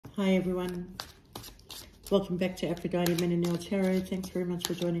Hi everyone, welcome back to Aphrodite Men and Nail Tarot. Thanks very much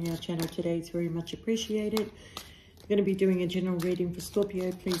for joining our channel today. It's very much appreciated. I'm going to be doing a general reading for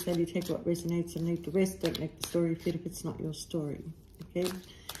Scorpio. Please only take what resonates and leave the rest. Don't make the story fit if it's not your story. Okay?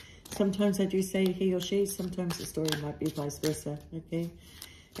 Sometimes I do say he or she, sometimes the story might be vice versa. Okay?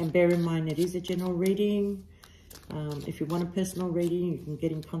 And bear in mind it is a general reading. If you want a personal reading, you can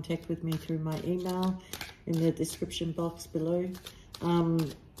get in contact with me through my email in the description box below.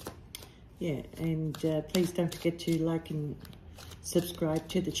 Please don't forget to like and subscribe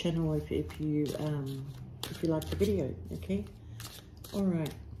to the channel if you like the video. Okay, all right.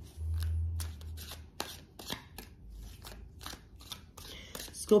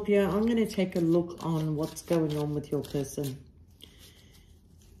 Scorpio, I'm going to take a look on what's going on with your person,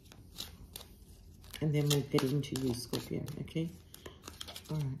 and then we'll get into you, Scorpio. Okay,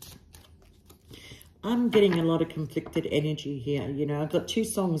 all right. I'm getting a lot of conflicted energy here. You know, I've got two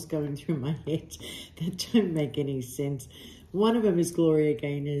songs going through my head that don't make any sense. One of them is Gloria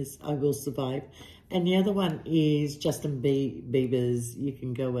Gaynor's I Will Survive. And the other one is Justin Bieber's You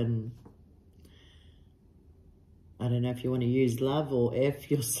Can Go and... I don't know if you want to use love or F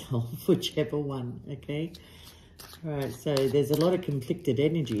yourself, whichever one, okay? All right, so there's a lot of conflicted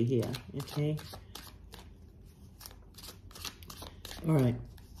energy here, okay? All right.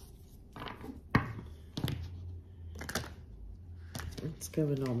 What's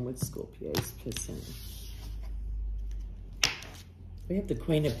going on with Scorpio's person? We have the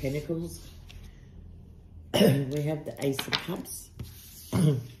Queen of Pentacles. We have the Ace of Cups.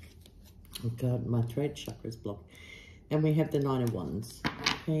 Oh God, my throat chakra is blocked. And we have the Nine of Wands.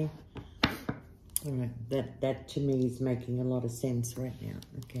 Okay. All right. That to me is making a lot of sense right now.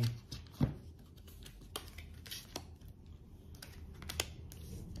 Okay.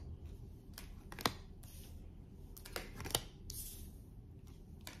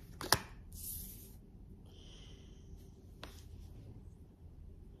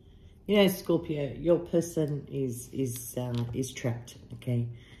 You know, Scorpio, your person is trapped, okay?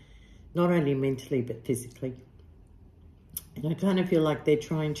 Not only mentally, but physically. And I kind of feel like they're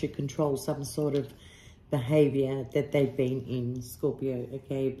trying to control some sort of behavior that they've been in, Scorpio,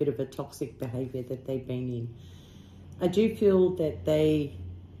 okay? A bit of a toxic behavior that they've been in. I do feel that they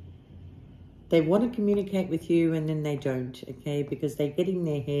want to communicate with you and then they don't, okay? Because they get in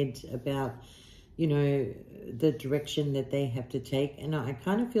their head about, you know, the direction that they have to take. And I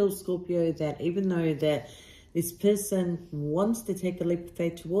kind of feel, Scorpio, that even though that this person wants to take a leap of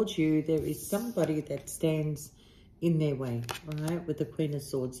faith towards you, there is somebody that stands in their way, all right, with the Queen of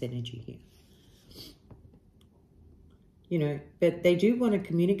Swords energy here. You know, but they do want to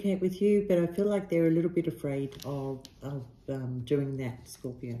communicate with you, but I feel like they're a little bit afraid of doing that,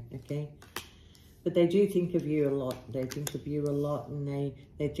 Scorpio, okay? But they do think of you a lot. They think of you a lot, and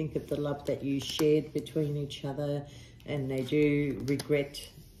they think of the love that you shared between each other, and they do regret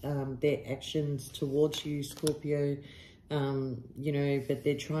their actions towards you, Scorpio. You know, but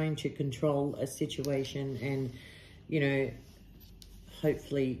they're trying to control a situation, and, you know,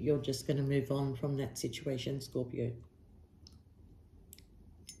 hopefully you're just going to move on from that situation, Scorpio.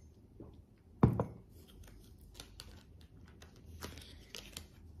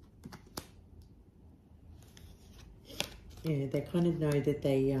 Yeah, they kind of know that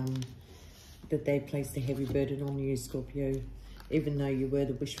they placed a heavy burden on you, Scorpio. Even though you were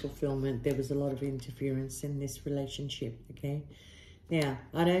the wish fulfillment, there was a lot of interference in this relationship, okay? Now,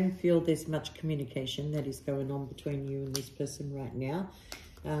 I don't feel there's much communication that is going on between you and this person right now,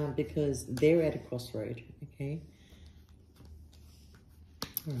 because they're at a crossroad, okay?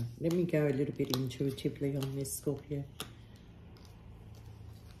 All right, let me go a little bit intuitively on this, Scorpio.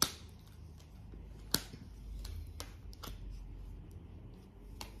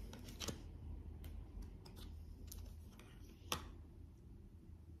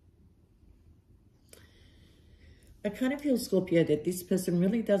 I kind of feel, Scorpio, that this person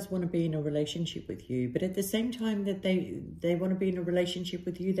really does want to be in a relationship with you, but at the same time that they want to be in a relationship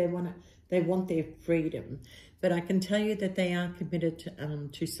with you, they want their freedom. But I can tell you that they are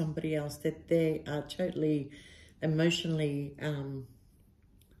committed to somebody else, that they are totally emotionally,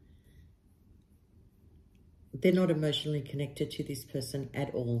 they're not emotionally connected to this person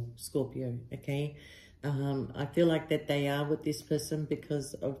at all, Scorpio, okay? I feel like that they are with this person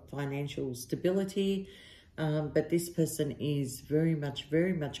because of financial stability. But this person is very much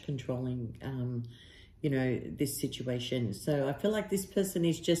controlling, you know, this situation. So I feel like this person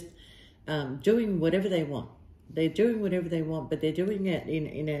is just doing whatever they want. They're doing whatever they want, but they're doing it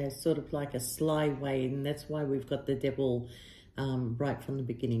in a sort of like a sly way. And that's why we've got the devil right from the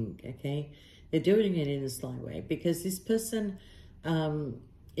beginning, okay? They're doing it in a sly way because this person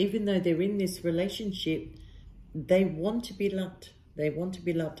even though they're in this relationship, they want to be loved. They want to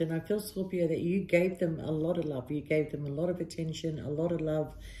be loved. And I feel, Scorpio, that you gave them a lot of love. You gave them a lot of attention, a lot of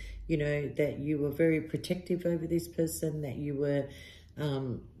love. You know, that you were very protective over this person, that you were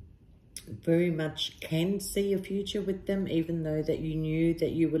very much can see a future with them, even though that you knew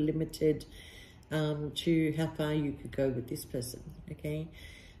that you were limited to how far you could go with this person, okay?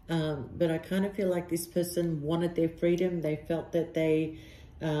 But I kind of feel like this person wanted their freedom. They felt that they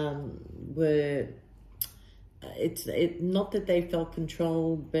were... It's not that they felt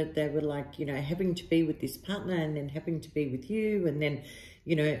controlled, but they were like, you know, having to be with this partner and then having to be with you. And then,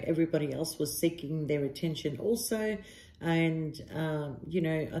 you know, everybody else was seeking their attention also. And, you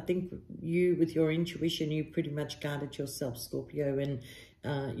know, I think you, with your intuition, you pretty much guarded yourself, Scorpio.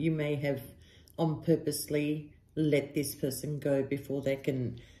 And you may have on purposely let this person go before they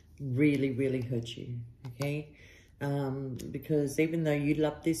can really, really hurt you, okay? Because even though you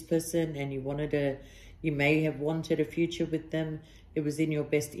loved this person and you wanted to... You may have wanted a future with them. It was in your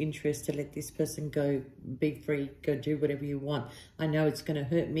best interest to let this person go, be free, go do whatever you want. I know it's going to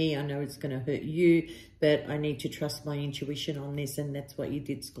hurt me. I know it's going to hurt you, but I need to trust my intuition on this, and that's what you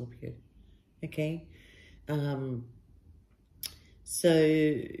did, Scorpio. Okay? So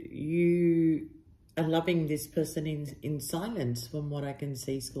you are loving this person in silence from what I can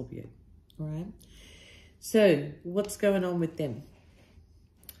see, Scorpio. All right? So what's going on with them?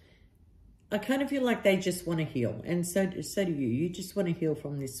 I kind of feel like they just want to heal. And so do you. You just want to heal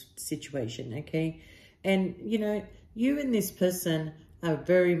from this situation, okay? And, you know, you and this person are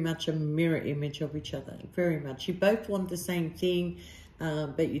very much a mirror image of each other. Very much. You both want the same thing,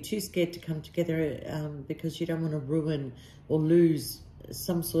 but you're too scared to come together because you don't want to ruin or lose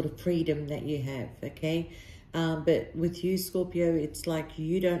some sort of freedom that you have, okay? But with you, Scorpio, it's like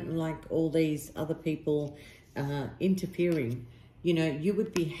you don't like all these other people interfering. You know, you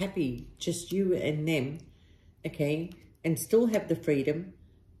would be happy, just you and them, okay, and still have the freedom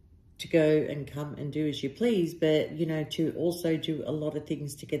to go and come and do as you please, but, you know, to also do a lot of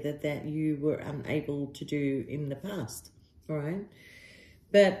things together that you were unable to do in the past, all right?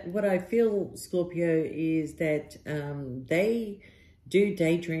 But what I feel, Scorpio, is that they do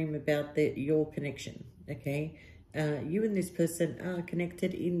daydream about your connection, okay? You and this person are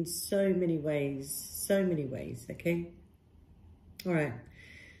connected in so many ways, okay? All right,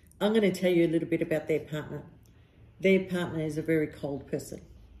 I'm going to tell you a little bit about their partner. Their partner is a very cold person,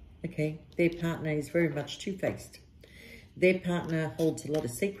 okay? Their partner is very much two-faced. Their partner holds a lot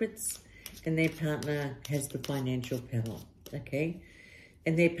of secrets, and their partner has the financial power, okay?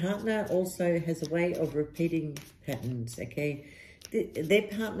 And their partner also has a way of repeating patterns, okay? Their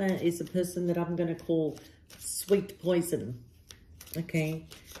partner is a person that I'm going to call sweet poison, okay?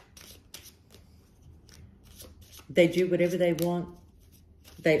 They do whatever they want.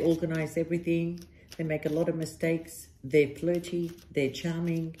 They organize everything. They make a lot of mistakes. They're flirty. They're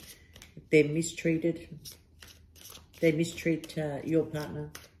charming. They're mistreated. They mistreat your partner,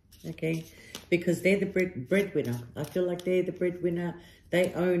 okay? Because they're the breadwinner. I feel like they're the breadwinner.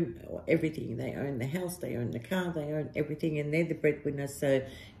 They own everything. They own the house. They own the car. They own everything, and they're the breadwinner. So,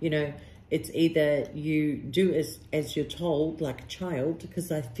 you know, it's either you do as you're told, like a child,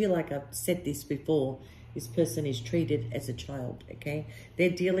 because I feel like I've said this before. This person is treated as a child, okay? They're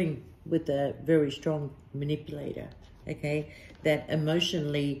dealing with a very strong manipulator, okay? That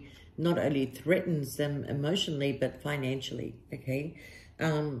emotionally not only threatens them emotionally, but financially, okay?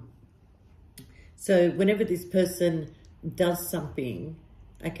 So whenever this person does something,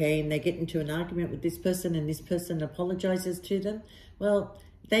 okay, and they get into an argument with this person and this person apologizes to them, well,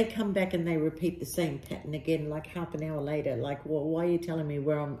 they come back and they repeat the same pattern again, like half an hour later. Like, well, why are you telling me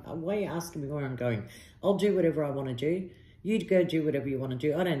why are you asking me where I'm going? I'll do whatever I want to do. You go do whatever you want to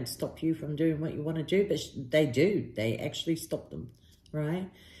do. I don't stop you from doing what you want to do, but they do. They actually stop them, right?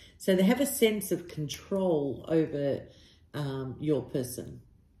 So they have a sense of control over your person,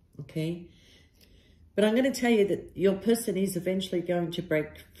 okay? But I'm going to tell you that your person is eventually going to break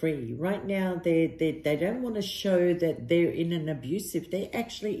free. Right now, they don't want to show that they're in an abusive. They're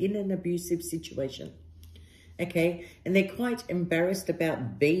actually in an abusive situation, okay? And they're quite embarrassed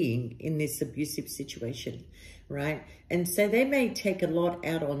about being in this abusive situation, right? And so they may take a lot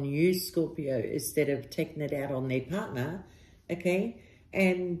out on you, Scorpio, instead of taking it out on their partner, okay?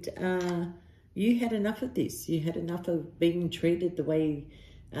 And you had enough of this. You had enough of being treated the way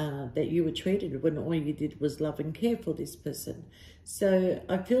that you were treated when all you did was love and care for this person. So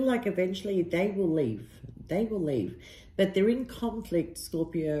I feel like eventually they will leave. They will leave. But they're in conflict,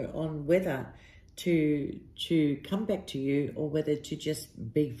 Scorpio, on whether to come back to you or whether to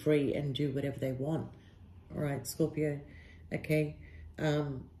just be free and do whatever they want. All right, Scorpio, okay?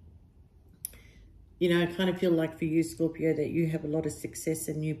 You know, I kind of feel like for you, Scorpio, that you have a lot of success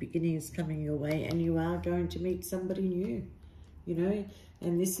and new beginnings coming your way, and you are going to meet somebody new, you know,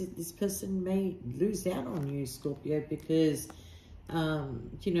 and this person may lose out on you, Scorpio, because,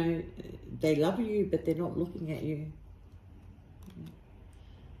 you know, they love you, but they're not looking at you.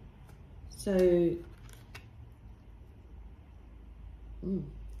 So,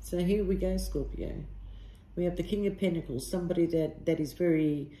 so here we go, Scorpio. We have the King of Pentacles, somebody that is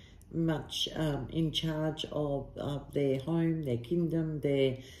very much in charge of their home, their kingdom,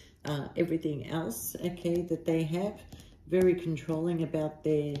 their everything else, okay, that they have. Very controlling about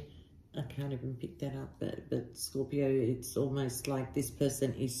their, I can't even pick that up, but Scorpio, it's almost like this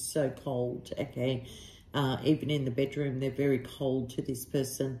person is so cold, okay. Even in the bedroom, they're very cold to this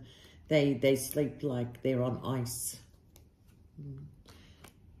person. They sleep like they're on ice.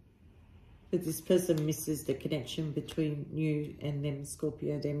 But this person misses the connection between you and them,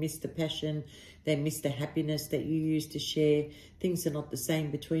 Scorpio. They miss the passion. They miss the happiness that you used to share. Things are not the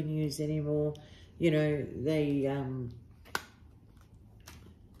same between you anymore. You know, they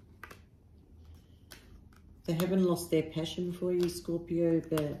haven't lost their passion for you, Scorpio,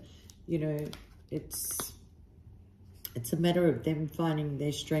 but, you know, it's a matter of them finding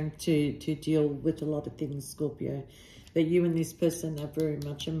their strength to deal with a lot of things, Scorpio. But you and this person are very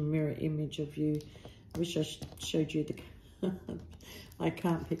much a mirror image of you. I wish I showed you the... I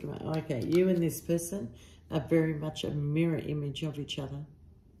can't pick them up. Okay, you and this person are very much a mirror image of each other.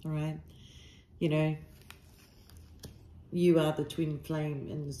 All right? You know, you are the twin flame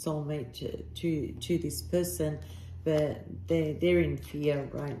and the soulmate to this person. But they're in fear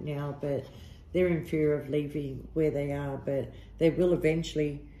right now. But they're in fear of leaving where they are. But they will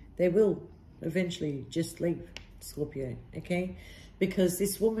eventually just leave, Scorpio, okay? Because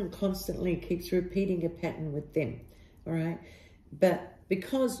this woman constantly keeps repeating a pattern with them, all right? But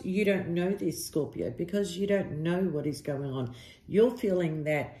because you don't know this, Scorpio, because you don't know what is going on, you're feeling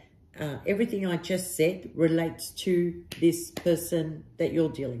that everything I just said relates to this person that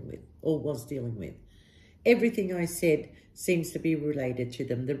you're dealing with or was dealing with. Everything I said seems to be related to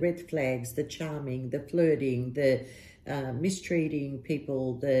them. The red flags, the charming, the flirting, the mistreating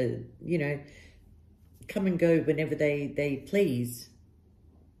people, the, you know, come and go whenever they please.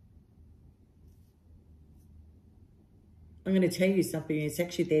 I'm going to tell you something. It's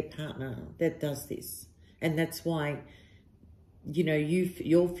actually their partner that does this. And that's why, you know,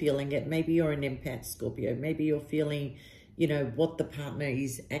 you're feeling it. Maybe you're an empath, Scorpio. Maybe you're feeling, you know, what the partner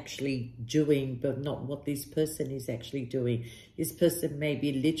is actually doing, but not what this person is actually doing. This person may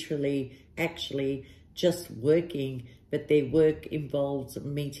be literally actually just working, but their work involves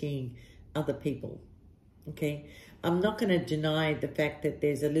meeting other people. Okay, I'm not going to deny the fact that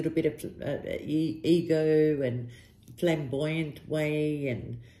there's a little bit of ego and flamboyant way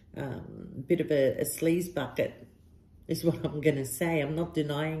and a bit of a sleaze bucket is what I'm going to say. I'm not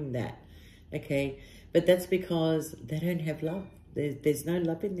denying that, okay? But that's because they don't have love. There's no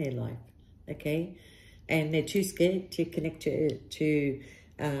love in their life, okay? And they're too scared to connect to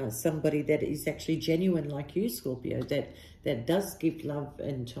somebody that is actually genuine like you, Scorpio, that does give love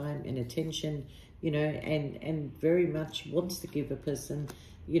and time and attention, you know, and very much wants to give a person,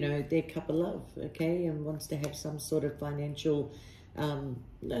 you know, their cup of love, okay, and wants to have some sort of financial, no,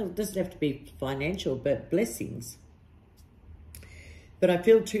 it doesn't have to be financial, but blessings. But I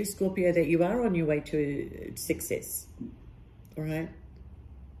feel too, Scorpio, that you are on your way to success, all right?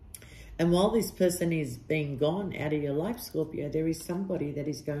 And while this person is being gone out of your life, Scorpio, there is somebody that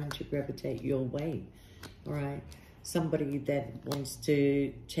is going to gravitate your way, all right? Somebody that wants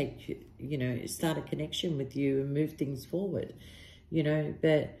to take, you know, start a connection with you and move things forward, you know,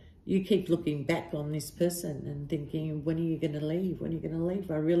 but you keep looking back on this person and thinking, when are you going to leave? When are you going to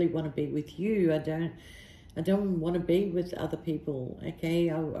leave? I really want to be with you. I don't want to be with other people, okay?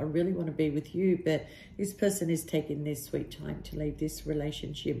 I really want to be with you, but this person is taking their sweet time to leave this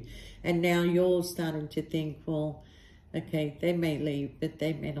relationship. And now you're starting to think, well, okay, they may leave, but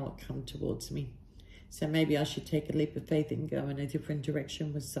they may not come towards me. So maybe I should take a leap of faith and go in a different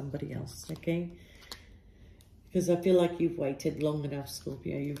direction with somebody else, okay? Because I feel like you've waited long enough,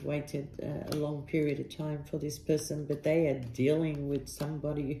 Scorpio. You've waited a long period of time for this person, but they are dealing with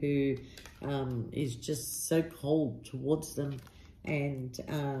somebody who is just so cold towards them and,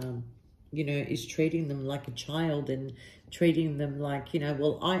 you know, is treating them like a child and treating them like, you know,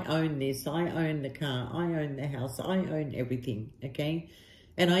 well, I own this. I own the car. I own the house. I own everything, okay?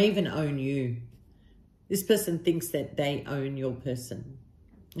 And I even own you. This person thinks that they own your person,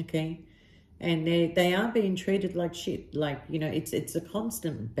 okay? And they are being treated like shit. Like, you know, it's a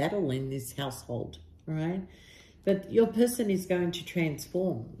constant battle in this household, all right? But your person is going to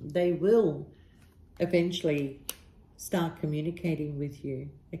transform. They will eventually start communicating with you,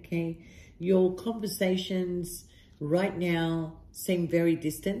 okay? Your conversations right now seem very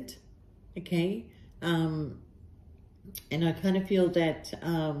distant, okay? And I kind of feel that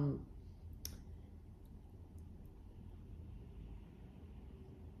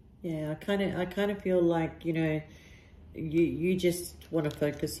yeah, I kind of feel like, you know, you just want to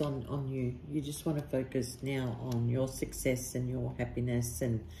focus on you. You just want to focus now on your success and your happiness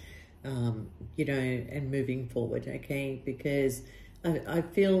and, you know, and moving forward, okay? Because I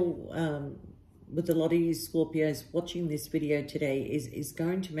feel with a lot of you Scorpios watching this video today is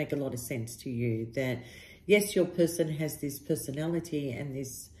going to make a lot of sense to you that, yes, your person has this personality and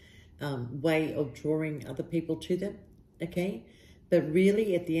this way of drawing other people to them, okay? But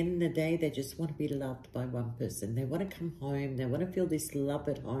really, at the end of the day, they just want to be loved by one person. They want to come home. They want to feel this love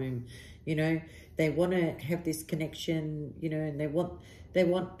at home. You know, they want to have this connection, you know, and they want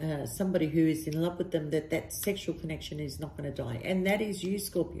somebody who is in love with them, that sexual connection is not going to die. And that is you,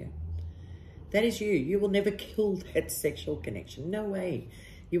 Scorpio. That is you. You will never kill that sexual connection. No way.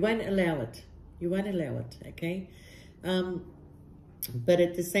 You won't allow it. You won't allow it, okay? But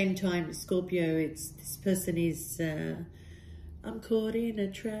at the same time, Scorpio, this person is... I'm caught in a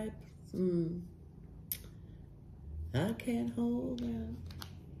trap. I can't hold on.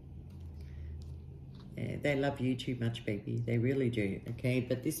 Yeah, they love you too much, baby. They really do, okay?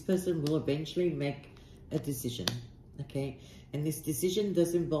 But this person will eventually make a decision, okay? And this decision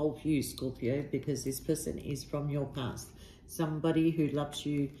does involve you, Scorpio, because this person is from your past. Somebody who loves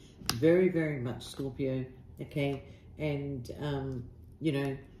you very, very much, Scorpio, okay? And, you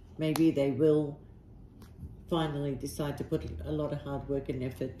know, maybe they will finally decide to put a lot of hard work and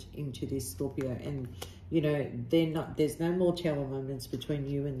effort into this, Scorpio, and you know there's no more tower moments between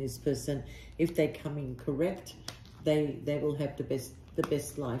you and this person. If they come in correct, they will have the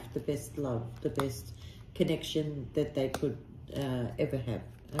best life, the best love, the best connection that they could ever have.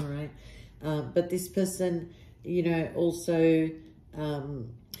 All right, but this person, you know, also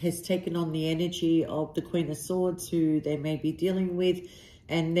has taken on the energy of the Queen of Swords, who they may be dealing with.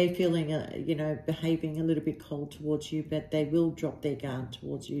 And they're feeling, you know, behaving a little bit cold towards you, but they will drop their guard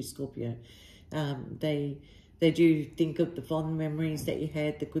towards you, Scorpio. They do think of the fond memories that you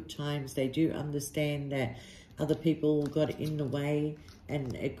had, the good times. They do understand that other people got in the way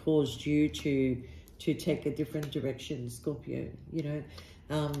and it caused you to take a different direction, Scorpio, you know.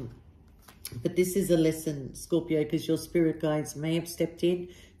 But this is a lesson, Scorpio, because your spirit guides may have stepped in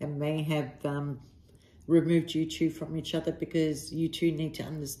and may have... removed you two from each other, because you two need to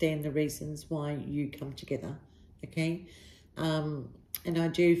understand the reasons why you come together, okay? And I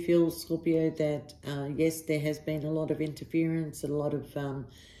do feel, Scorpio, that, yes, there has been a lot of interference, a lot of,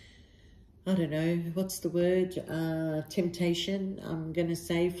 I don't know, what's the word? Temptation, I'm going to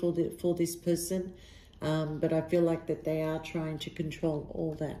say, for this person. But I feel like that they are trying to control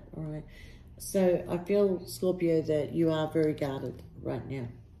all that, all right? So I feel, Scorpio, that you are very guarded right now,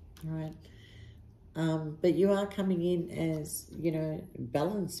 all right? But you are coming in as, you know,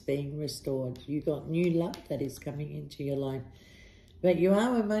 balance being restored. You got new love that is coming into your life. But you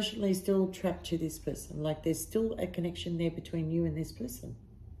are emotionally still trapped to this person. Like there's still a connection there between you and this person.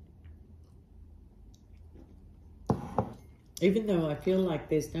 Even though I feel like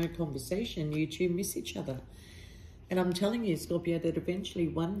there's no conversation, you two miss each other. And I'm telling you, Scorpio, that eventually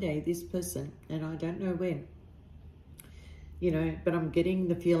one day this person, and I don't know when, you know, but I'm getting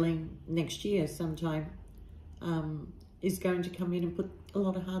the feeling next year sometime, is going to come in and put a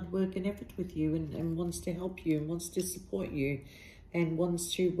lot of hard work and effort with you and wants to help you and wants to support you and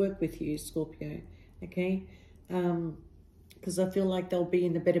wants to work with you, Scorpio, okay? Because I feel like they'll be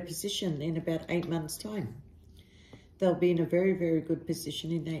in a better position in about 8 months' time. They'll be in a very, very good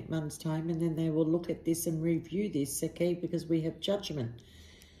position in 8 months' time, and then they will look at this and review this, okay? Because we have judgment.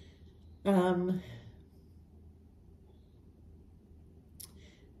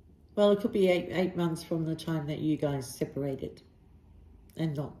 Well, it could be eight months from the time that you guys separated,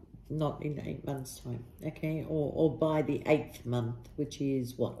 and not in 8 months' time, okay? Or by the 8th month, which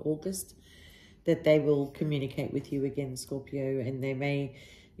is what, August, that they will communicate with you again, Scorpio, and they may,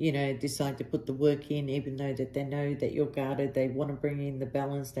 you know, decide to put the work in, even though that they know that you're guarded. They want to bring in the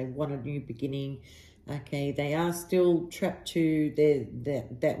balance. They want a new beginning. Okay, they are still trapped to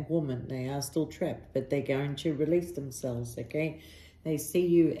that woman. They are still trapped, but they're going to release themselves, okay? They see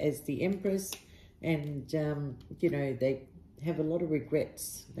you as the Empress, and, you know, they have a lot of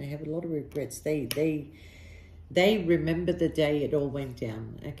regrets. They have a lot of regrets. They remember the day it all went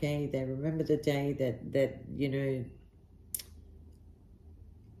down, okay? They remember the day that you know,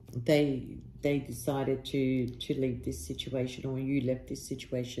 they decided to leave this situation, or you left this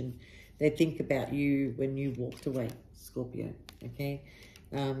situation. They think about you when you walked away, Scorpio, okay?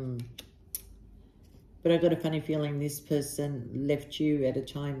 But I got a funny feeling this person left you at a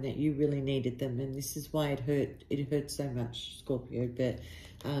time that you really needed them, and this is why it hurt. It hurt so much, Scorpio. But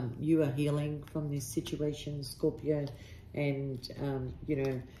you are healing from this situation, Scorpio, and you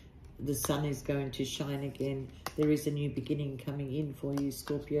know, the sun is going to shine again. There is a new beginning coming in for you,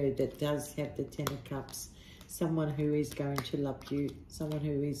 Scorpio, that does have the Ten of Cups. Someone who is going to love you, someone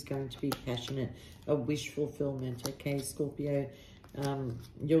who is going to be passionate, a wish fulfillment, okay, Scorpio.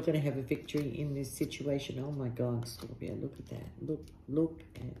 You're going to have a victory in this situation. Oh my God, Scorpio, look at that. Look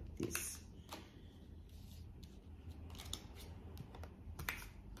at this.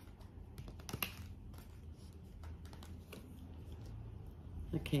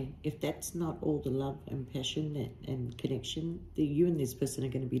 Okay, if that's not all the love and passion and connection, that you and this person are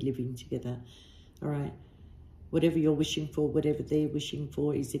going to be living together, all right? Whatever you're wishing for, whatever they're wishing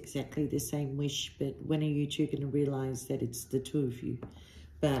for is exactly the same wish, but when are you two going to realize that it's the two of you?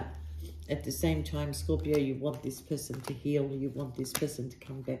 But at the same time, Scorpio, you want this person to heal. You want this person to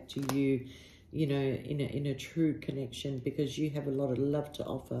come back to you, you know, in a true connection, because you have a lot of love to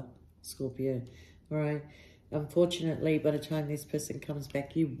offer, Scorpio, all right? Unfortunately, by the time this person comes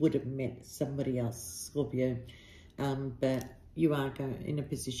back, you would have met somebody else, Scorpio. But you are in a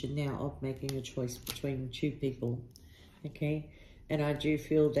position now of making a choice between two people, okay? And I do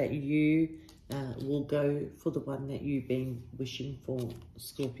feel that you will go for the one that you've been wishing for,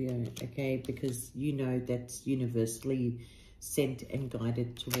 Scorpio, okay? Because you know that's universally sent and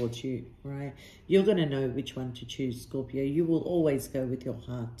guided towards you, right? You're going to know which one to choose, Scorpio. You will always go with your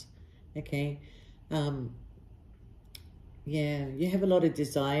heart, okay? Yeah, you have a lot of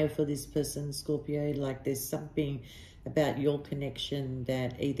desire for this person, Scorpio. Like there's something about your connection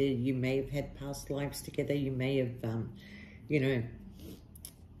that either you may have had past lives together, you may have, you know,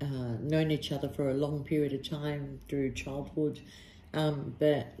 known each other for a long period of time through childhood.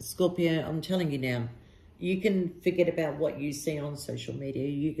 But Scorpio, I'm telling you now, you can forget about what you see on social media.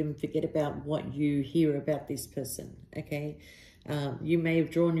 You can forget about what you hear about this person, okay? You may have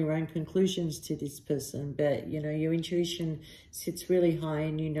drawn your own conclusions to this person, but, you know, your intuition sits really high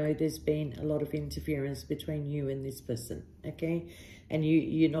and you know there's been a lot of interference between you and this person, okay? And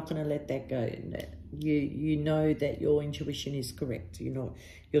you're not going to let that go. You know that your intuition is correct.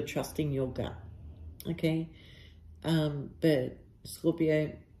 You're trusting your gut, okay? But,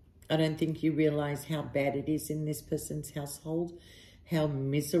 Scorpio, I don't think you realize how bad it is in this person's household, how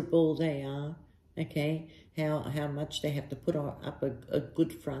miserable they are, okay? How much they have to put up a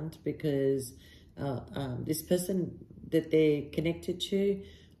good front because this person that they're connected to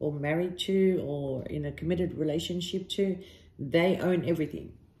or married to or in a committed relationship to, they own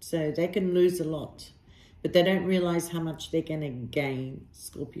everything. So they can lose a lot, but they don't realize how much they're going to gain,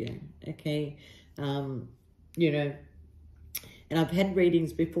 Scorpio, okay? You know, and I've had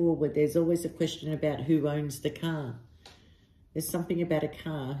readings before where there's always a question about who owns the car. There's something about a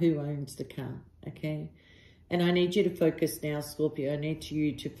car, who owns the car, okay? And I need you to focus now, Scorpio. I need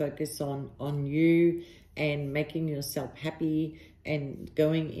you to focus on you and making yourself happy and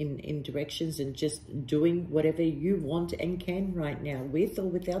going in directions and just doing whatever you want and can right now, with or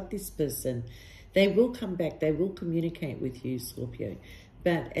without this person. They will come back. They will communicate with you, Scorpio.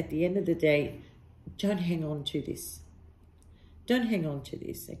 But at the end of the day, don't hang on to this. Don't hang on to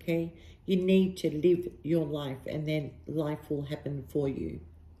this, okay? You need to live your life and then life will happen for you,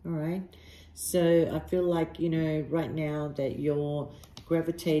 all right? So I feel like, you know, right now that you're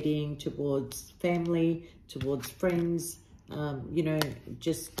gravitating towards family, towards friends, you know,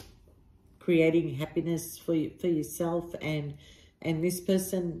 just creating happiness for yourself. And this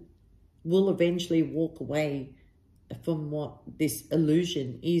person will eventually walk away from what this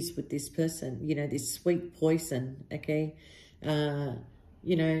illusion is with this person, you know, this sweet poison, okay?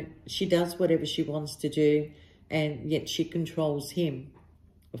 You know, she does whatever she wants to do and yet she controls him.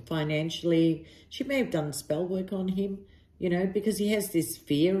 Financially, she may have done spell work on him, you know, because he has this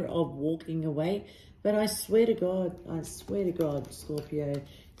fear of walking away. But I swear to God, Scorpio,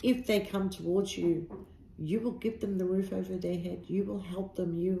 if they come towards you, you will give them the roof over their head. You will help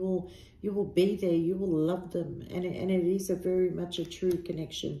them. You will be there. You will love them. And it is very much a true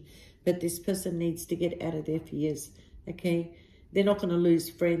connection. But this person needs to get out of their fears, okay? They're not going to lose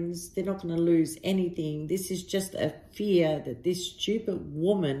friends. They're not going to lose anything. This is just a fear that this stupid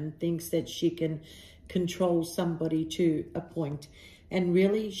woman thinks that she can control somebody to a point. And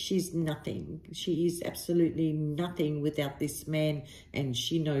really, she's nothing. She is absolutely nothing without this man. And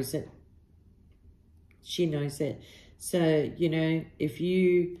she knows it. She knows it. So, you know, if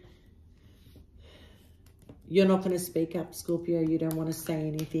you're not going to speak up, Scorpio, you don't want to say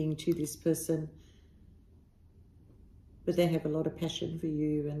anything to this person, but they have a lot of passion for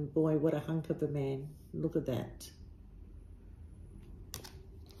you, and boy, what a hunk of a man. Look at that.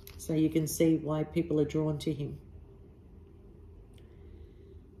 So you can see why people are drawn to him.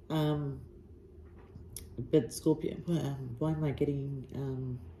 But Scorpio, why am I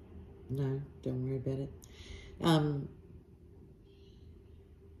getting, no, don't worry about it.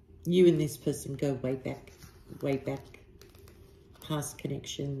 You and this person go way back, past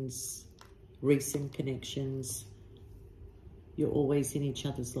connections, recent connections. You're always in each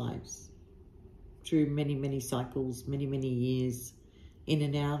other's lives through many, many cycles, many, many years, in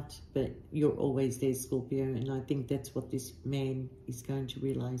and out, but you're always there, Scorpio. And I think that's what this man is going to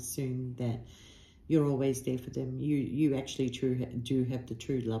realize soon, that you're always there for them. You actually do have the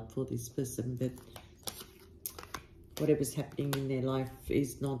true love for this person, but whatever's happening in their life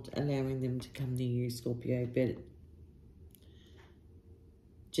is not allowing them to come near you, Scorpio. But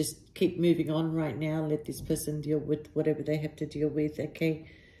just keep moving on right now. Let this person deal with whatever they have to deal with, okay?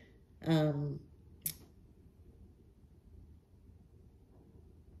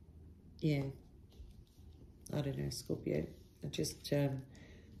 Yeah. I don't know, Scorpio. I just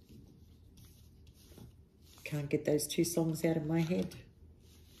can't get those two songs out of my head.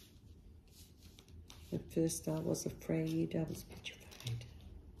 At first I was afraid, I was petrified.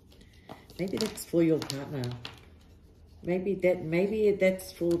 Maybe that's for your partner. Maybe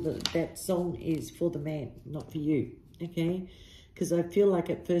that's for that song is for the man, not for you, okay? Because I feel like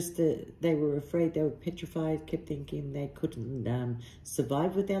at first they were afraid, they were petrified, kept thinking they couldn't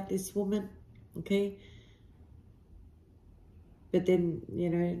survive without this woman, okay? But then, you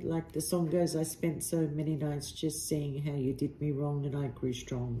know, like the song goes, I spent so many nights just seeing how you did me wrong, and I grew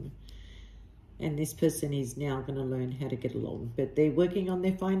strong. And this person is now going to learn how to get along. But they're working on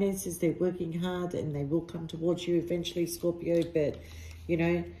their finances. They're working hard, and they will come towards you eventually, Scorpio. But, you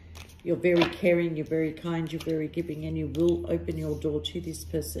know, you're very caring, you're very kind, you're very giving, and you will open your door to this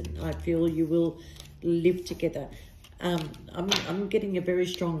person. I feel you will live together. I'm getting a very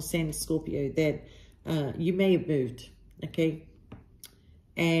strong sense, Scorpio, that you may have moved, okay?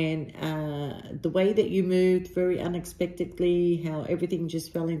 And the way that you moved very unexpectedly, how everything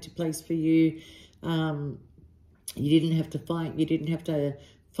just fell into place for you. You didn't have to fight. You didn't have to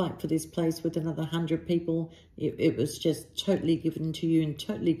fight for this place with another 100 people. It was just totally given to you, and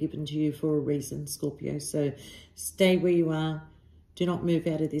totally given to you for a reason, Scorpio. So stay where you are. Do not move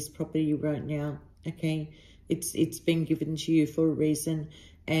out of this property right now, okay? It's been given to you for a reason.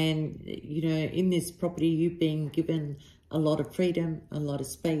 And, you know, in this property, you've been given a lot of freedom, a lot of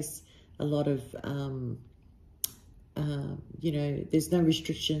space, a lot of, you know, there's no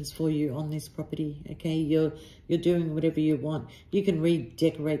restrictions for you on this property, okay? You're doing whatever you want. You can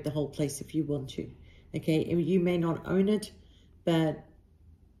redecorate the whole place if you want to, okay? And you may not own it, but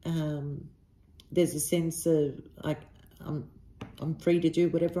there's a sense of, like, I'm free to do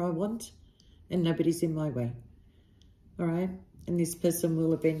whatever I want, and nobody's in my way, all right? And this person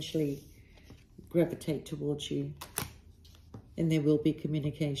will eventually gravitate towards you, and there will be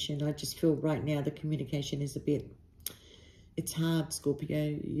communication. I just feel right now the communication is a bit, it's hard,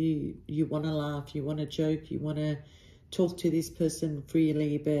 Scorpio. You want to laugh, you want to joke, you want to talk to this person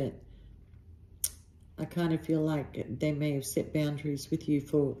freely, but I kind of feel like they may have set boundaries with you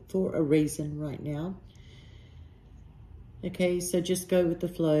for a reason right now. Okay, so just go with the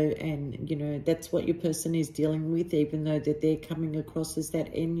flow, and, you know, that's what your person is dealing with, even though that they're coming across as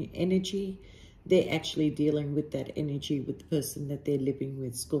that energy. They're actually dealing with that energy with the person that they're living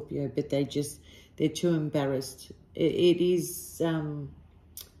with, Scorpio, but they're too embarrassed. It is,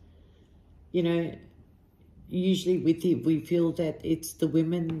 you know, usually we feel that it's the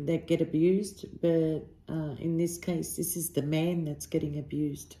women that get abused, but in this case, this is the man that's getting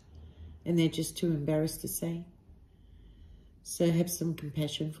abused, and they're just too embarrassed to say. So have some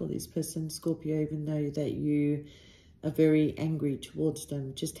compassion for this person, Scorpio, even though that you are very angry towards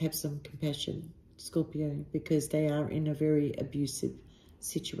them. Just have some compassion, Scorpio, because they are in a very abusive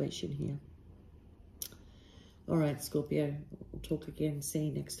situation here. All right, Scorpio, we'll talk again. See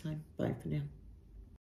you next time. Bye for now.